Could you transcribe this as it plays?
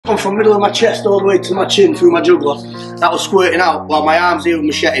Gone from middle of my chest all the way to my chin through my jugular. That was squirting out while my arms here were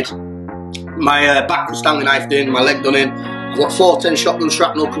macheted. My back was Stanley knifed in, my leg done in. I've got 410 shotgun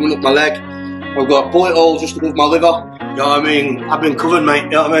shrapnel coming up my leg. I've got a bullet hole just above my liver. You know what I mean? I've been covered, mate.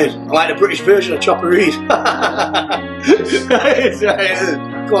 You know what I mean? I'm like the British version of Chopper Reid. Come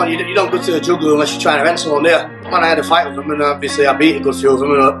on, you don't go to the juggler unless you're trying to end someone there. Man, I had a fight with them, and obviously I beat a good few of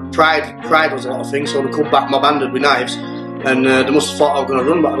them. And pride was a lot of things, so they come back mob-handed with knives. And they must have thought I was going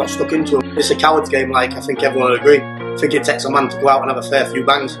to run, but I got stuck into them. It's a coward's game, like I think everyone would agree. I think it takes a man to go out and have a fair few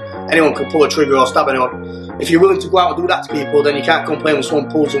bangs. Anyone can pull a trigger or stab anyone. If you're willing to go out and do that to people, then you can't complain when someone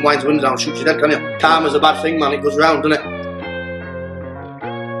pulls and winds the window down and shoots you dead, can you? Karma's a bad thing, man. It goes round, doesn't it?